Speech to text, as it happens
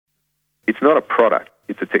It's not a product,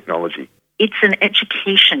 it's a technology. It's an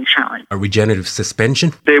education challenge. A regenerative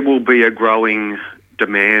suspension. There will be a growing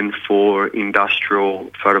demand for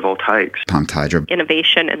industrial photovoltaics. Pumped hydro.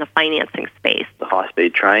 Innovation in the financing space. The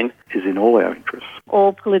high-speed train is in all our interests.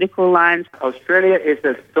 All political lines. Australia is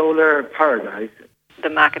a solar paradise. The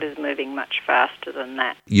market is moving much faster than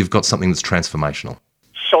that. You've got something that's transformational.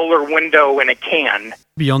 Solar window in a can.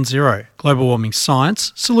 Beyond Zero, global warming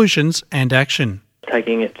science, solutions and action.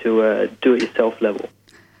 Taking it to a do-it-yourself level.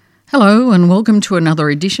 Hello and welcome to another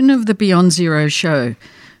edition of the Beyond Zero show.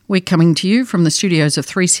 We're coming to you from the studios of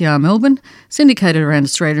 3CR Melbourne, syndicated around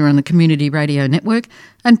Australia on the Community Radio Network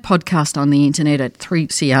and podcast on the internet at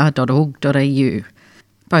 3cr.org.au.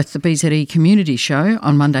 Both the BZE Community Show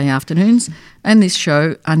on Monday afternoons and this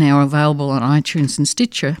show are now available on iTunes and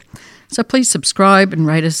Stitcher, so please subscribe and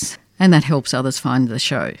rate us, and that helps others find the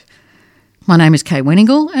show. My name is Kay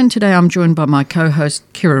Wenigal and today I'm joined by my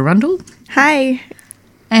co-host Kira Rundle. Hi.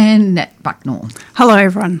 And Nat Bucknell. Hello,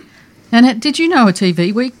 everyone. And Nat, did you know a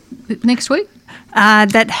TV week next week?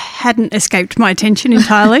 That hadn't escaped my attention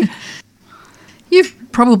entirely. You've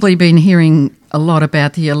probably been hearing a lot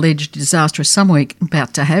about the alleged disastrous summer week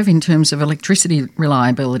about to have in terms of electricity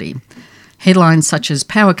reliability. Headlines such as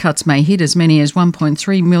power cuts may hit as many as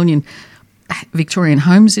 1.3 million Victorian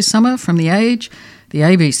homes this summer from The Age. The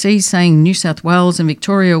ABC saying New South Wales and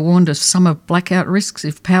Victoria warned of summer blackout risks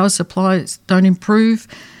if power supplies don't improve.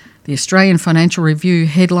 The Australian Financial Review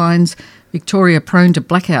headlines, Victoria prone to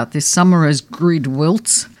blackout this summer as grid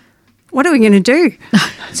wilts. What are we going to do?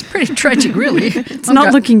 It's pretty tragic, really. It's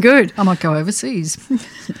not looking good. I might go overseas.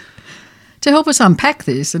 To help us unpack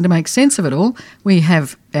this and to make sense of it all, we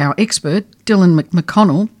have our expert, Dylan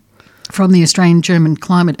McConnell, from the Australian German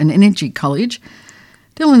Climate and Energy College.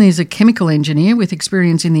 Dylan is a chemical engineer with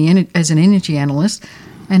experience as an energy analyst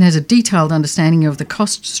and has a detailed understanding of the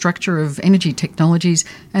cost structure of energy technologies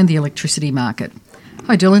and the electricity market.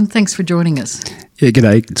 Hi Dylan, thanks for joining us. Yeah,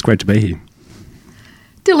 g'day. It's great to be here.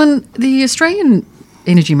 Dylan, the Australian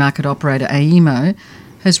energy market operator AEMO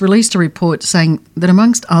has released a report saying that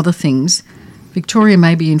amongst other things, Victoria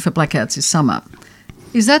may be in for blackouts this summer.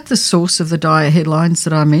 Is that the source of the dire headlines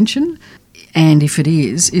that I mentioned? And if it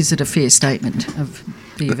is it a fair statement of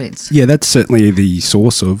the events? Yeah, that's certainly the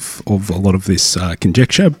source of a lot of this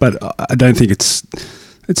conjecture, but I don't think it's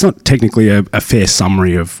not technically a fair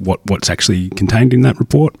summary of what's actually contained in that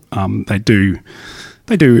report. They do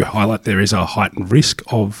highlight there is a heightened risk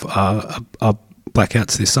of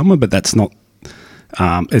blackouts this summer, but that's not.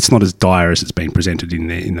 It's not as dire as it's been presented in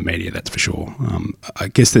the media, that's for sure. I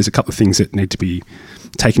guess there's a couple of things that need to be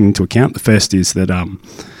taken into account. The first is that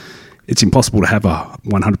it's impossible to have a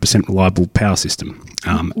 100% reliable power system.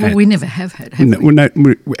 We never have had, have we? No,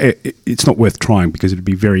 it's not worth trying because it would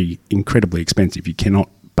be incredibly expensive. You cannot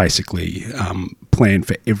basically plan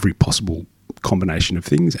for every possible combination of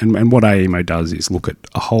things. And what AEMO does is look at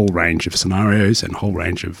a whole range of scenarios and a whole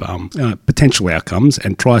range of potential outcomes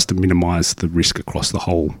and tries to minimise the risk across the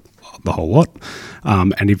whole lot.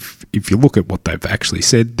 And if you look at what they've actually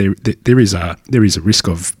said, there is a risk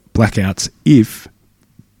of blackouts if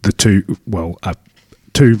the two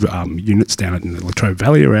units down in the Latrobe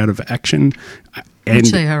Valley are out of action.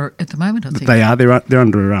 Which they are at the moment, I think. They are. They're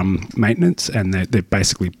under maintenance, and they're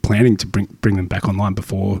basically planning to bring them back online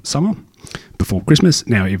before summer, before Christmas.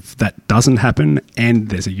 Now, if that doesn't happen, and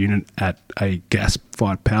there's a unit at a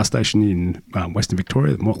gas-fired power station in Western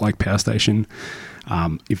Victoria, the Mortlake Power Station,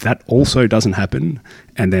 if that also doesn't happen,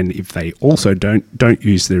 and then if they also don't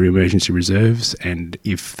use their emergency reserves, and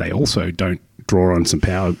if they also don't draw on some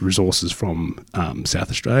power resources from South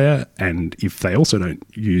Australia, and if they also don't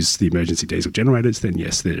use the emergency diesel generators, then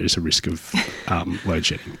yes, there is a risk of load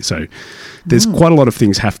shedding. So there's quite a lot of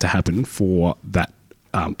things have to happen for that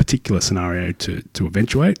particular scenario to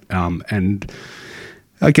eventuate, and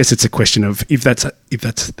I guess it's a question of if that's a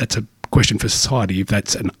question for society, if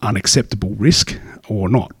that's an unacceptable risk or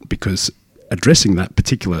not, because addressing that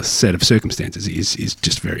particular set of circumstances is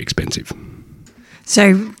just very expensive.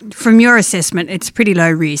 So from your assessment, it's pretty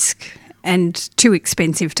low risk and too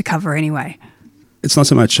expensive to cover anyway. It's not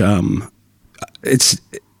so much. It's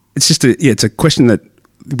just it's a question that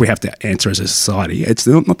we have to answer as a society. It's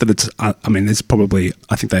not that it's. There's probably.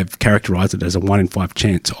 I think they've characterised it as a 1 in 5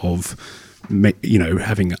 chance of,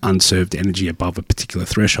 having unserved energy above a particular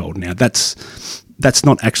threshold. Now that's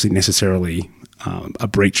not actually necessarily a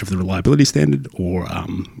breach of the reliability standard or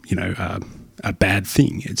a bad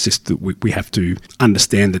thing. It's just that we have to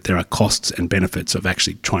understand that there are costs and benefits of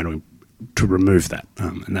actually trying to to remove that,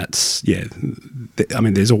 and that's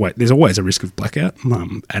there's always a risk of blackout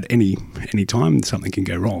at any time. Something can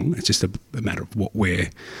go wrong. It's just a matter of what we're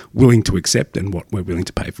willing to accept and what we're willing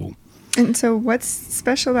to pay for. And so what's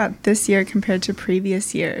special about this year compared to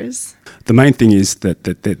previous years? The main thing is that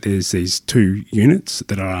there's these 2 units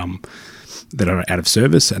that are out of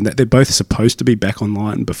service, and that they're both supposed to be back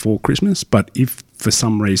online before Christmas. But if for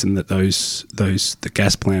some reason that the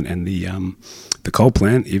gas plant and the coal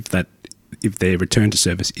plant, if their return to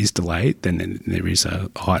service is delayed, then there is a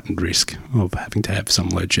heightened risk of having to have some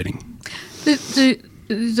load shedding.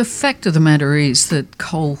 The fact of the matter is that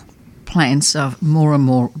coal plants are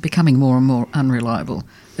becoming more and more unreliable,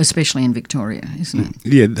 especially in Victoria, isn't it?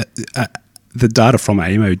 Yeah, the data from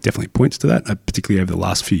AEMO definitely points to that, particularly over the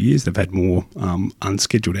last few years. They've had more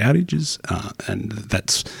unscheduled outages, and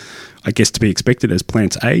that's, I guess, to be expected as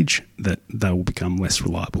plants age, that they will become less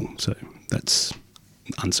reliable. So that's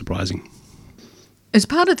unsurprising. As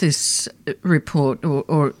part of this report,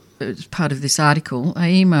 or as part of this article,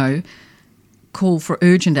 AEMO call for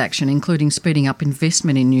urgent action, including speeding up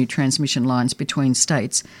investment in new transmission lines between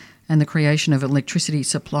states and the creation of electricity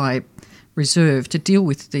supply reserve to deal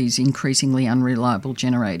with these increasingly unreliable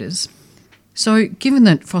generators. So given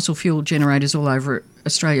that fossil fuel generators all over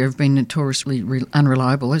Australia have been notoriously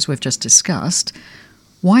unreliable, as we've just discussed,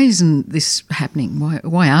 why isn't this happening?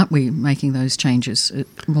 Why aren't we making those changes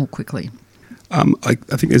more quickly? I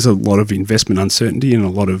think there's a lot of investment uncertainty and a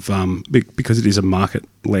lot of, because it is a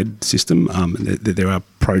market-led system, there are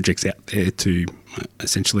projects out there to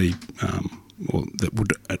essentially, that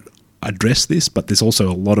would address this, but there's also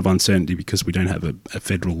a lot of uncertainty because we don't have a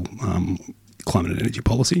federal climate and energy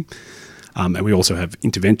policy. And we also have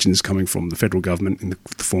interventions coming from the federal government in the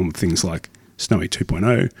form of things like Snowy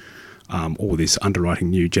 2.0, or this underwriting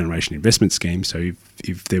new generation investment scheme. So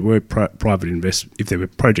if there were if there were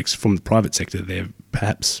projects from the private sector, they're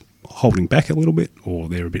perhaps holding back a little bit, or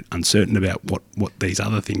they're a bit uncertain about what these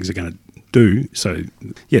other things are going to do. So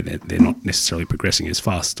they're not necessarily progressing as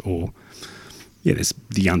fast, or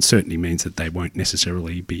the uncertainty means that they won't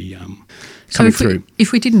necessarily be coming through.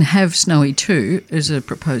 If we didn't have Snowy 2 as a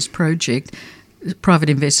proposed project, private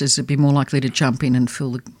investors would be more likely to jump in and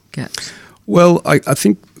fill the gaps. Well, I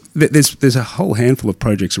think there's a whole handful of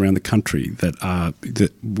projects around the country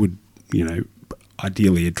that would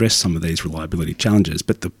ideally address some of these reliability challenges,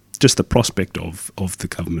 but just the prospect of the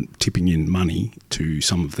government tipping in money to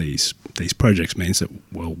some of these projects means that,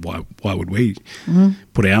 well, why would we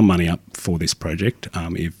put our money up for this project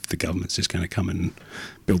if the government's just going to come and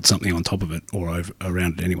build something on top of it or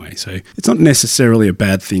around it anyway? So it's not necessarily a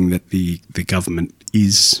bad thing that the government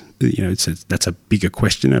is, that's a bigger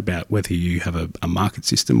question about whether you have a market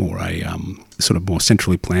system or a sort of more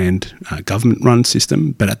centrally planned government-run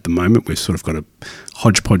system. But at the moment, we've sort of got a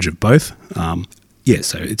hodgepodge of both.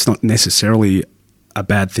 So it's not necessarily a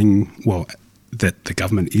bad thing, that the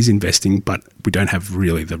government is investing, but we don't have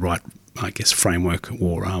really the right, framework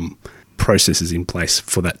or processes in place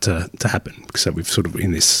for that to happen. So we've sort of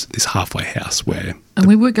in this halfway house where... And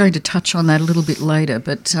we were going to touch on that a little bit later,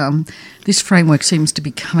 but this framework seems to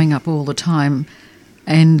be coming up all the time,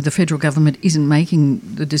 and the federal government isn't making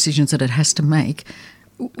the decisions that it has to make.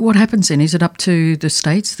 What happens then? Is it up to the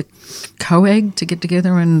states, the COAG, to get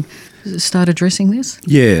together and start addressing this?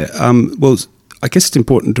 Yeah. I guess it's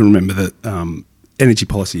important to remember that energy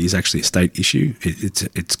policy is actually a state issue.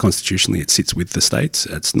 It's constitutionally, it sits with the states.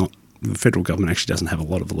 It's not, the federal government actually doesn't have a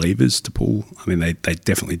lot of levers to pull. I mean, they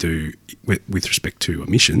definitely do with respect to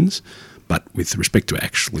emissions, but with respect to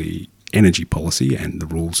actually energy policy and the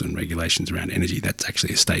rules and regulations around energy, that's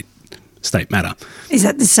actually a state matter. Is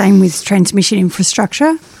that the same with transmission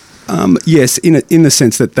infrastructure? Yes, in the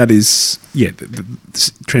sense that is, the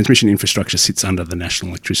transmission infrastructure sits under the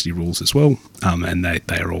national electricity rules as well, and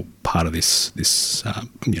they are all part of this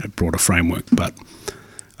broader framework. But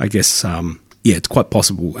I guess it's quite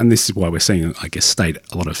possible, and this is why we're seeing a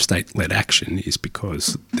lot of state-led action, is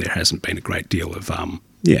because there hasn't been a great deal of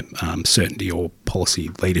certainty or policy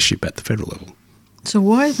leadership at the federal level. So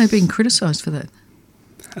why are they being criticised for that?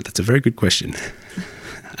 That's a very good question,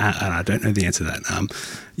 and I don't know the answer to that.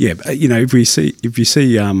 If you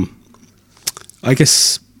see, I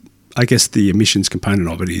guess the emissions component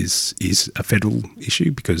of it is a federal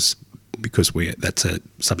issue because that's a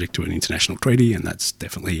subject to an international treaty, and that's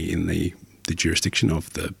definitely in the jurisdiction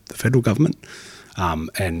of the federal government,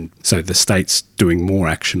 and so the states doing more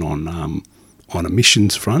action on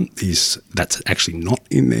emissions front that's actually not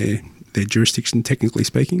in their jurisdiction, technically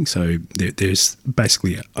speaking. So there's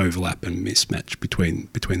basically an overlap and mismatch between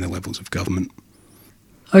the levels of government.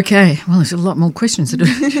 Okay, well, there's a lot more questions that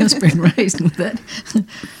have just been raised with that.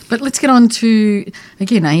 But let's get on to,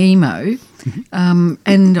 again, AEMO.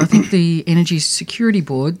 And I think the Energy Security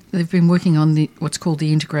Board, they've been working on what's called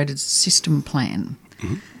the Integrated System Plan.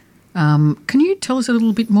 Can you tell us a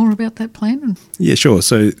little bit more about that plan? Yeah, sure.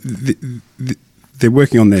 So they're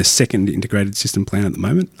working on their second integrated system plan at the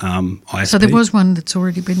moment, ISP. So there was one that's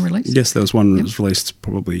already been released? Yes, there was one that was released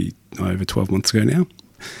probably over 12 months ago now.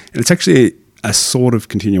 And it's actually a sort of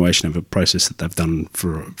continuation of a process that they've done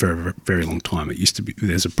for a very, very long time. It used to be,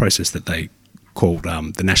 there's a process that they called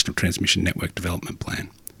the National Transmission Network Development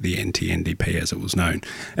Plan, the NTNDP as it was known.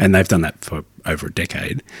 And they've done that for over a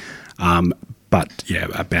decade. But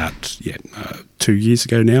about 2 years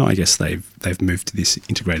ago now, I guess they've moved to this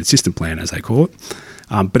integrated system plan, as they call it.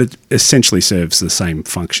 But it essentially serves the same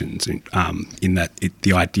functions in that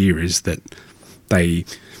the idea is that they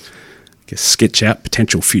sketch out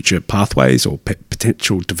potential future pathways or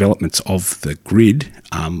potential developments of the grid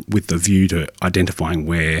with the view to identifying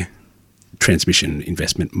where transmission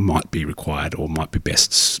investment might be required or might be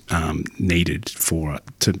best needed to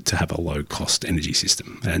have a low cost energy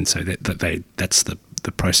system. And so that's the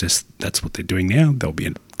process. That's what they're doing now. There'll be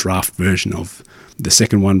a draft version of the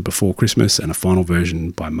second one before Christmas and a final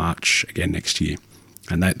version by March again next year.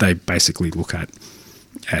 And they basically look at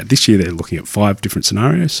this year they're looking at 5 different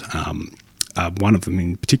scenarios. One of them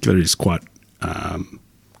in particular is quite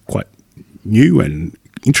new and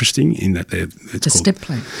interesting in that it's called step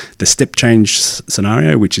plan. The step change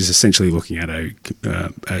scenario, which is essentially looking at a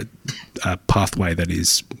pathway that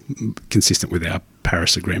is consistent with our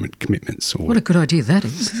Paris Agreement commitments. What a good idea that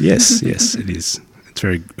is. Yes, it is.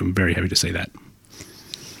 I'm very happy to see that.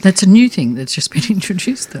 That's a new thing that's just been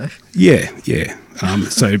introduced, though. Yeah.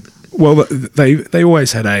 They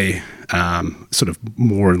always had a sort of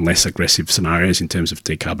more and less aggressive scenarios in terms of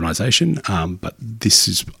decarbonisation, but this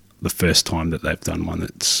is the first time that they've done one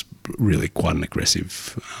that's really quite an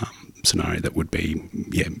aggressive scenario that would be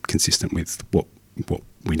consistent with what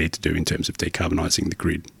we need to do in terms of decarbonising the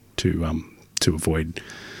grid to avoid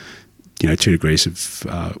 2 degrees of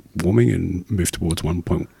warming and move towards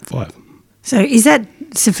 1.5. So is that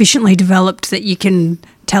sufficiently developed that you can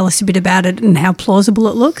tell us a bit about it and how plausible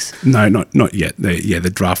it looks? No, not yet.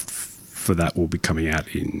 The draft for that will be coming out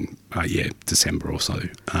in December or so.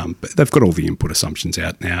 But they've got all the input assumptions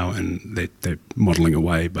out now and they're modelling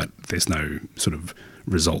away, but there's no sort of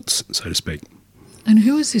results, so to speak. And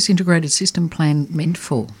who is this integrated system plan meant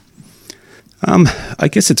for? I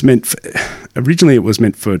guess it's meant originally it was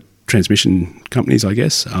meant for transmission companies, I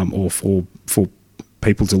guess, or for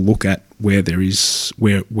people to look at where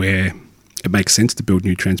it makes sense to build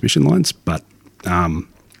new transmission lines, but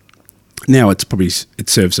now it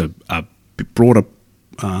serves a bit broader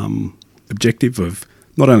objective of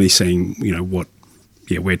not only seeing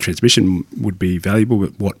where transmission would be valuable,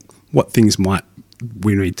 but what things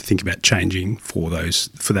we need to think about changing for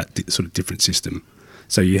that sort of different system.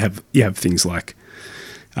 So you have things like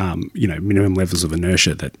minimum levels of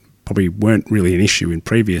inertia that probably weren't really an issue in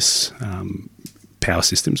previous power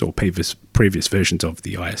systems or previous versions of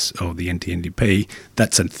the NTNDP.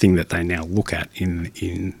 That's a thing that they now look at in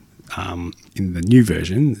the new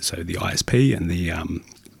version. So the ISP and the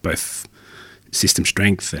both system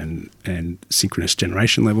strength and synchronous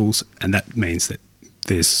generation levels, and that means that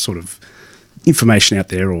there's sort of information out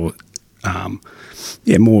there or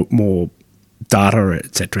more data,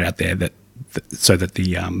 etc. out there so that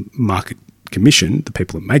the market commission, the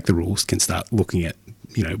people that make the rules, can start looking at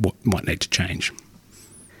what might need to change.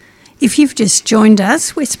 If you've just joined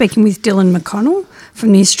us, we're speaking with Dylan McConnell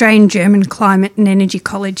from the Australian-German Climate and Energy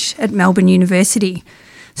College at Melbourne University.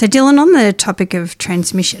 So Dylan, on the topic of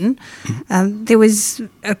transmission, there was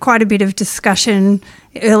quite a bit of discussion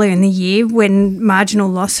earlier in the year when marginal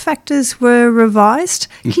loss factors were revised.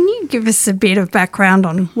 Can you give us a bit of background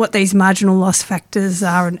on what these marginal loss factors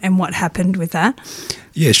are and what happened with that?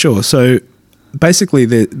 Yeah, sure. So basically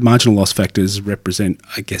the marginal loss factors represent,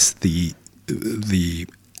 I guess, the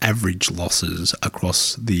average losses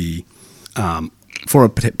across for a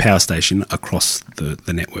power station across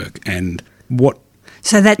the network. And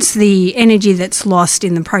so that's the energy that's lost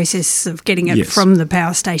in the process of getting it from the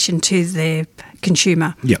power station to the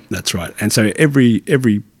consumer. Yep, that's right. And so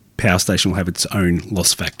every power station will have its own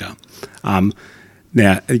loss factor.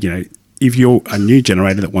 Now, if you're a new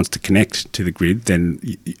generator that wants to connect to the grid, then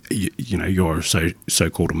you're a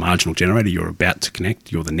so-called a marginal generator. You're about to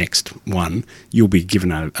connect. You're the next one. You'll be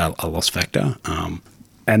given a loss factor,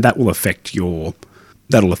 and that will affect how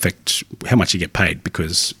much you get paid,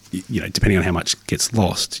 because depending on how much gets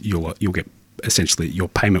lost, you'll get essentially your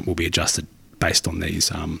payment will be adjusted based on these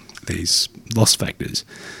loss factors.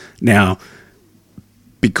 Now,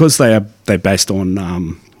 because they're based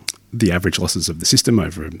on the average losses of the system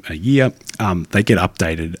over a year, they get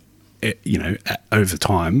updated, over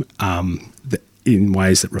time in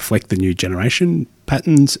ways that reflect the new generation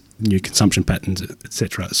patterns, new consumption patterns,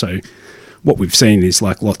 etc. So, what we've seen is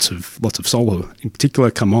like lots of solar, in particular,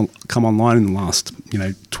 come online in the last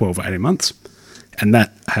 12 or 18 months, and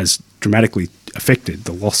that has dramatically affected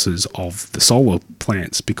the losses of the solar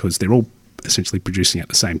plants because they're all essentially producing at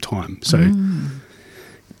the same time. So,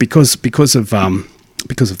 because of the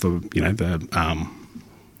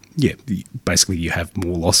basically you have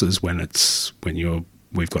more losses when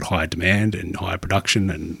we've got higher demand and higher production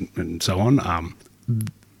and so on.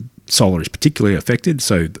 Solar is particularly affected.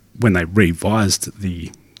 So when they revised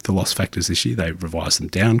the loss factors this year, they revised them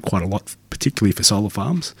down quite a lot, particularly for solar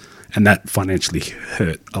farms, and that financially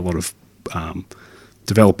hurt a lot of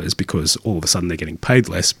developers because all of a sudden they're getting paid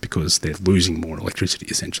less because they're losing more electricity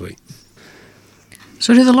essentially.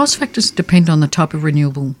 So do the loss factors depend on the type of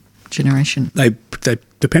renewable generation? They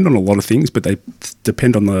depend on a lot of things, but they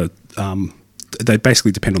depend on they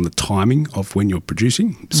basically depend on the timing of when you're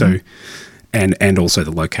producing. So, and also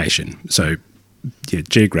the location. So,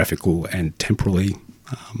 geographical and temporally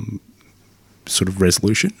sort of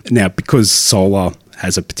resolution. Now, because solar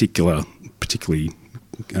has a particularly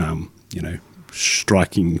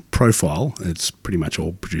striking profile, it's pretty much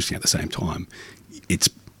all producing at the same time. It's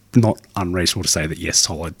not unreasonable to say that yes,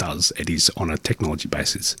 solar does. It is on a technology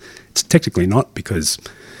basis. It's technically not because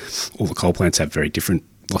all the coal plants have very different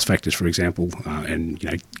loss factors, for example, and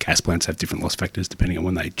gas plants have different loss factors depending on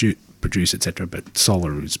when they produce, etc. But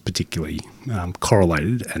solar is particularly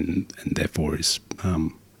correlated and therefore is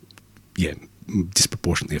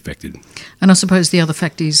disproportionately affected. And I suppose the other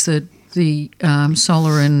fact is that the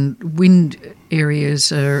solar and wind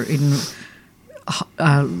areas are in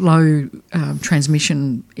low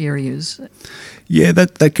transmission areas. Yeah,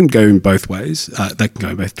 that can go in both ways. That can go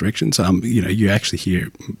in both directions. You actually hear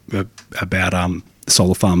about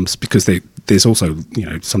solar farms because there's also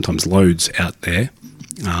sometimes loads out there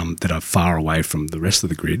that are far away from the rest of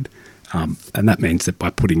the grid, and that means that by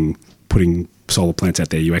putting solar plants out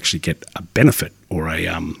there, you actually get a benefit or a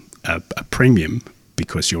premium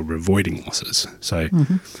because you're avoiding losses. So.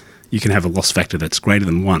 You can have a loss factor that's greater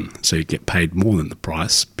than 1, so you get paid more than the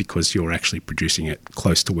price because you're actually producing it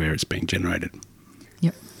close to where it's being generated.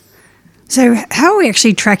 Yep. So how are we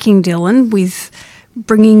actually tracking, Dylan, with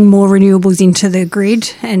bringing more renewables into the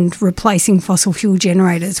grid and replacing fossil fuel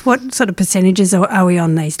generators? What sort of percentages are we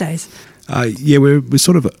on these days? We're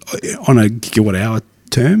sort of on a gigawatt hour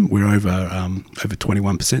term. We're over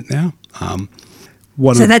 21% now.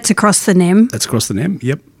 So that's across the NEM? That's across the NEM,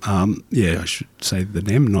 yep. I should say the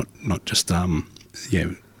NEM, not just,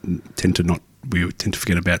 we tend to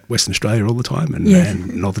forget about Western Australia all the time and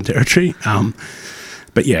Northern Territory.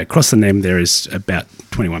 But across the NEM there is about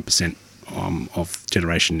 21% of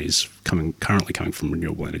generation is currently coming from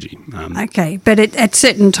renewable energy. Okay, but at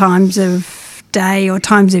certain times of day or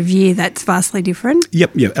times of year, that's vastly different?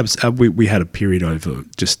 Yep. We had a period over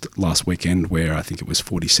just last weekend where I think it was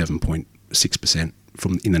 47.6%.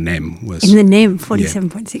 In the NEM was... In the NEM,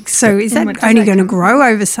 47.6. So is that only going to grow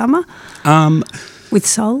over summer with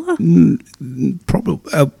solar? Probably.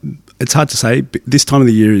 It's hard to say. This time of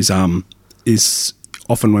the year is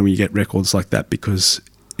often when we get records like that because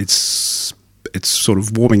it's sort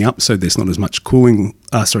of warming up, so there's not as much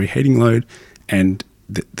heating load, and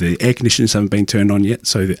the air conditioners haven't been turned on yet,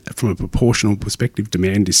 so from a proportional perspective,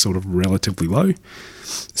 demand is sort of relatively low.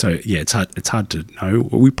 So it's hard to know.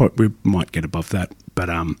 We might get above that, but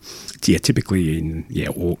typically in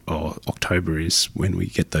October is when we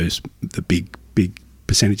get the big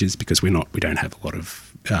percentages because we don't have a lot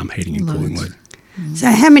of heating and cooling load. So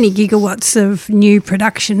how many gigawatts of new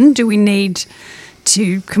production do we need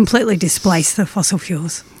to completely displace the fossil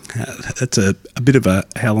fuels? That's a bit of a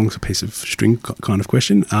how long's a piece of string kind of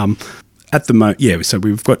question. At the moment, so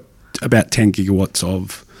we've got about 10 gigawatts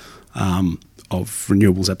of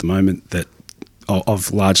renewables at the moment,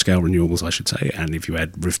 of large-scale renewables, I should say, and if you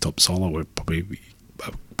add rooftop solar, we're probably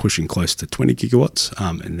pushing close to 20 gigawatts,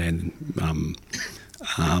 and then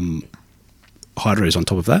hydro is on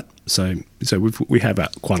top of that. So we have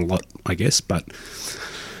quite a lot, I guess, but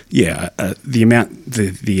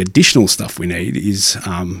the additional stuff we need is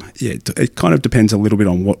it kind of depends a little bit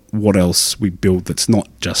on what else we build that's not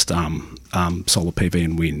just solar PV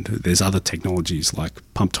and wind. There's other technologies like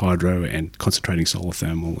pumped hydro and concentrating solar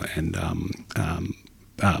thermal and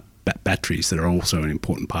batteries that are also an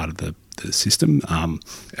important part of the system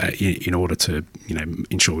in order to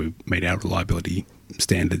ensure we meet our reliability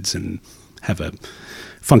standards and have a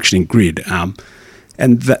functioning grid.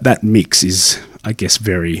 And that mix is, I guess,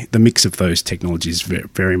 the mix of those technologies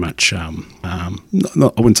very much, I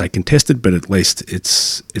wouldn't say contested, but at least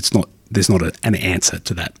there's not an answer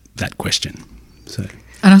to that question. So.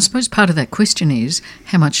 And I suppose part of that question is,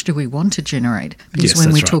 how much do we want to generate? Because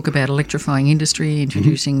when we talk about electrifying industry,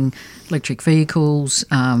 introducing electric vehicles,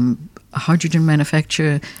 hydrogen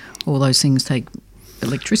manufacture, all those things take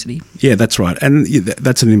electricity. Yeah, that's right. And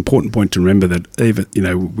that's an important point to remember, that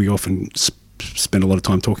even, we often spend a lot of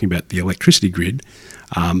time talking about the electricity grid,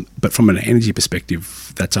 but from an energy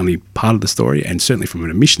perspective, that's only part of the story, and certainly from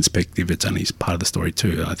an emissions perspective, it's only part of the story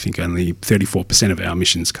too. I think only 34% of our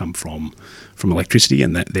emissions come from electricity,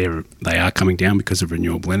 and that they are coming down because of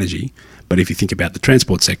renewable energy. But if you think about the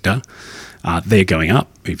transport sector, they're going up.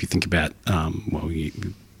 If you think about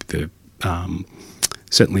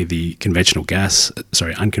certainly the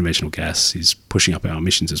unconventional gas is pushing up our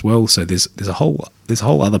emissions as well. So there's a whole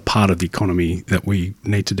other part of the economy that we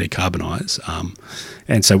need to decarbonise.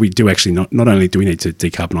 And so we do actually not only do we need to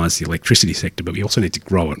decarbonise the electricity sector, but we also need to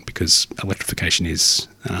grow it, because electrification is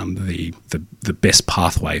the best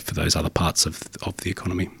pathway for those other parts of the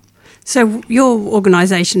economy. So your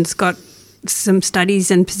organisation's got some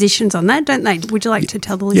studies and positions on that, don't they? Would you like to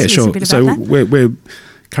tell the listeners a bit about that? So we're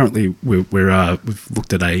currently, we've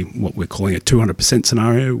looked at what we're calling a 200%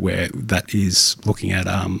 scenario, where that is looking at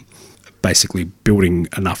basically building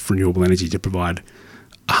enough renewable energy to provide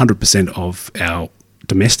 100% of our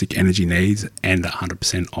domestic energy needs and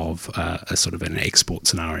 100% of a sort of an export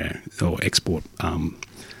scenario, or export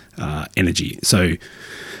energy. So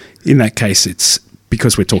in that case, it's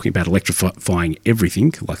because we're talking about electrifying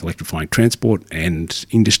everything, like electrifying transport and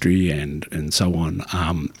industry and so on.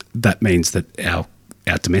 That means that our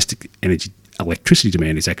domestic electricity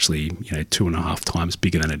demand is actually 2.5 times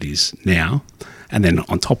bigger than it is now, and then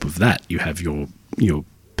on top of that you have your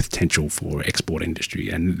potential for export industry,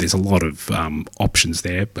 and there's a lot of options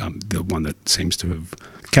there. The one that seems to have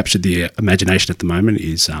captured the imagination at the moment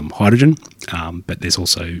is hydrogen, but there's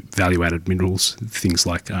also value-added minerals, things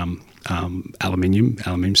like aluminium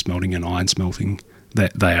smelting and iron smelting.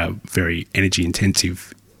 That they are very energy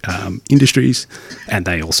intensive industries, and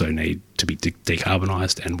they also need to be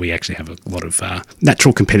decarbonised, and we actually have a lot of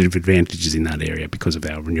natural competitive advantages in that area because of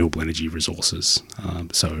our renewable energy resources,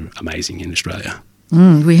 so amazing in Australia.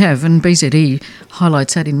 We have, and BZE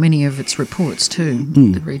highlights that in many of its reports too,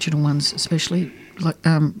 the regional ones especially,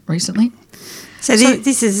 recently. So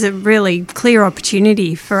this is a really clear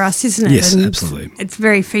opportunity for us, isn't it? Yes, absolutely. It's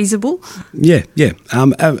very feasible. Yeah.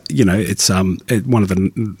 It's one of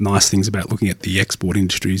the nice things about looking at the export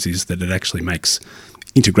industries is that it actually makes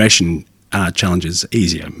integration challenges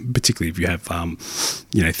easier, particularly if you have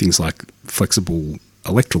things like flexible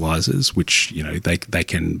electrolyzers, which they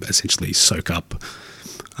can essentially soak up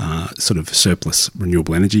sort of surplus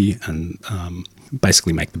renewable energy and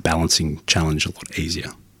basically make the balancing challenge a lot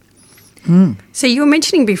easier. So you were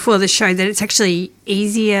mentioning before the show that it's actually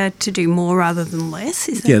easier to do more rather than less.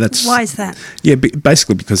 Why is that? Yeah,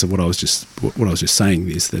 basically because of what I was just saying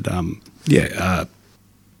is that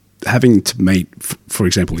having to meet, for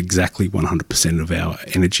example, exactly 100% of our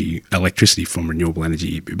electricity from renewable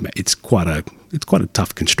energy, it's quite a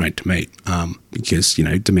tough constraint to meet, because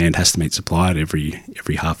demand has to meet supply at every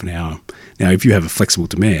half an hour. Now, if you have a flexible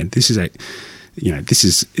demand, it's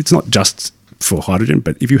not just for hydrogen,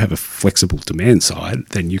 but if you have a flexible demand side,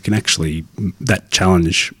 then you can actually, that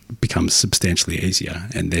challenge becomes substantially easier.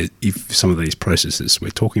 And if some of these processes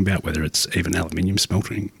we're talking about, whether it's even aluminium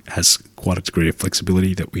smelting, has quite a degree of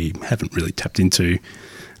flexibility that we haven't really tapped into,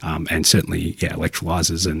 and certainly,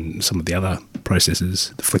 electrolyzers and some of the other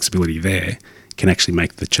processes, the flexibility there can actually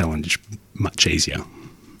make the challenge much easier.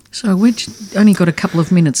 So we've only got a couple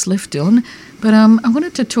of minutes left, Dylan, but I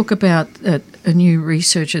wanted to talk about a new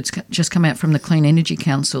research that's just come out from the Clean Energy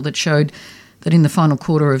Council that showed that in the final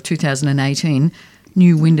quarter of 2018,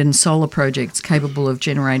 new wind and solar projects capable of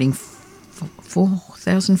generating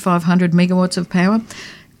 4,500 megawatts of power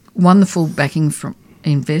won the full backing from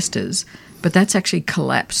investors, but that's actually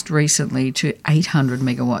collapsed recently to 800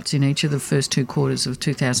 megawatts in each of the first 2 quarters of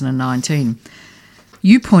 2019.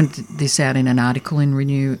 You pointed this out in an article in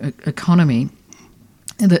Renew Economy,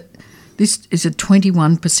 that this is a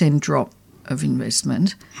 21% drop of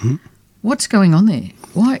investment. Mm-hmm. What's going on there?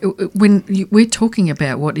 Why, when we're talking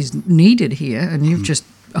about what is needed here, and you've just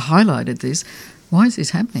highlighted this, why is this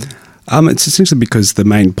happening? It's essentially because the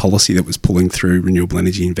main policy that was pulling through renewable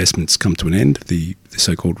energy investments come to an end, the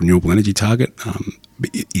so-called renewable energy target.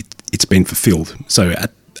 It's been fulfilled. So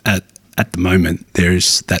at the moment,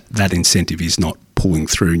 there's that incentive is not pulling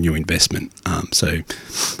through new investment. So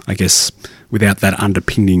I guess without that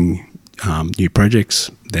underpinning new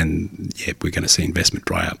projects, then we're going to see investment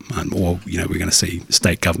dry up, or we're going to see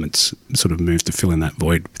state governments sort of move to fill in that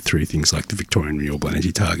void through things like the Victorian Renewable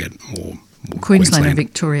Energy Target or Queensland and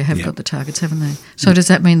Victoria have got the targets, haven't they? So does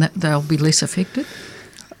that mean that they'll be less affected?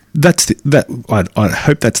 I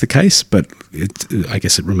hope that's the case, but I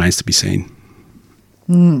guess it remains to be seen.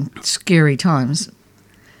 Scary times.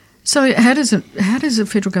 So how does the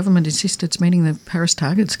federal government insist it's meeting the Paris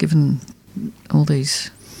targets given all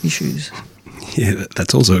these issues? Yeah,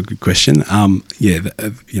 that's also a good question.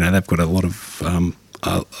 They've got a lot of,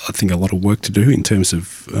 I think, a lot of work to do in terms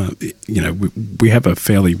of, we have a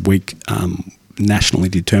fairly weak nationally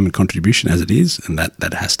determined contribution as it is, and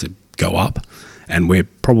that has to go up. And we're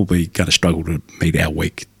probably going to struggle to meet our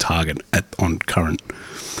weak target on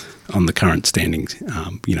the current standings,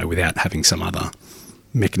 without having some other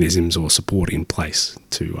mechanisms or support in place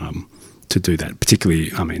to do that.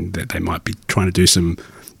 Particularly, I mean, that they might be trying to do some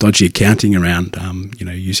dodgy accounting around,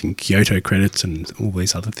 using Kyoto credits and all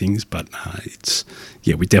these other things. But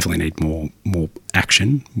we definitely need more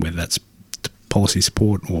action, whether that's policy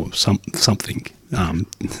support or something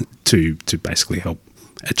to basically help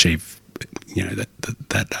achieve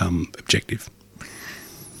that objective.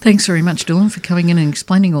 Thanks very much, Dylan, for coming in and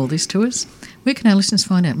explaining all this to us. Where can our listeners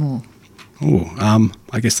find out more?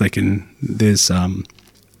 I guess they can. There's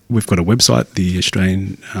we've got a website, the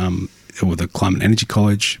Australian or the Climate Energy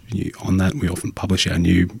College. On that, we often publish our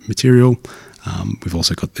new material. We've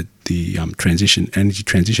also got the Energy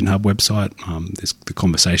Transition Hub website. There's the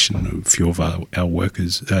conversation. A few of our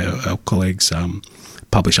workers, our colleagues,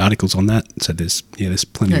 publish articles on that. So there's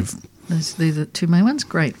plenty of. Those are the two main ones.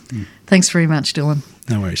 Great. Thanks very much, Dylan.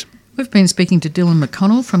 No worries. We've been speaking to Dylan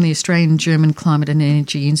McConnell from the Australian German Climate and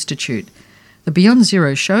Energy Institute. The Beyond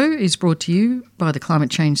Zero show is brought to you by the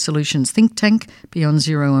Climate Change Solutions think tank, Beyond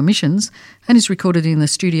Zero Emissions, and is recorded in the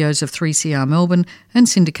studios of 3CR Melbourne and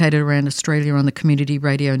syndicated around Australia on the Community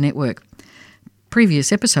Radio Network.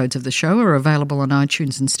 Previous episodes of the show are available on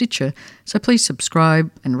iTunes and Stitcher, so please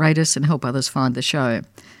subscribe and rate us and help others find the show.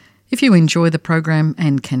 If you enjoy the program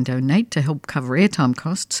and can donate to help cover airtime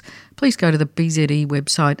costs, please go to the BZE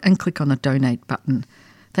website and click on the donate button.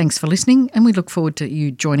 Thanks for listening, and we look forward to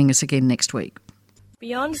you joining us again next week.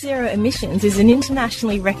 Beyond Zero Emissions is an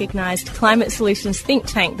internationally recognised climate solutions think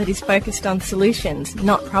tank that is focused on solutions,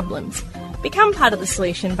 not problems. Become part of the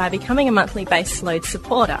solution by becoming a monthly base load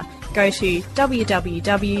supporter. Go to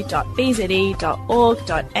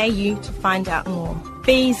www.bze.org.au to find out more. bze.org.au.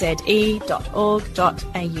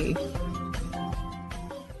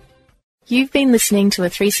 You've been listening to a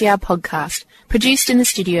 3CR podcast produced in the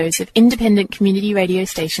studios of independent community radio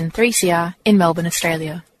station 3CR in Melbourne,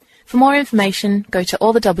 Australia. For more information, go to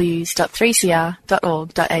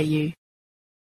allthews.3cr.org.au.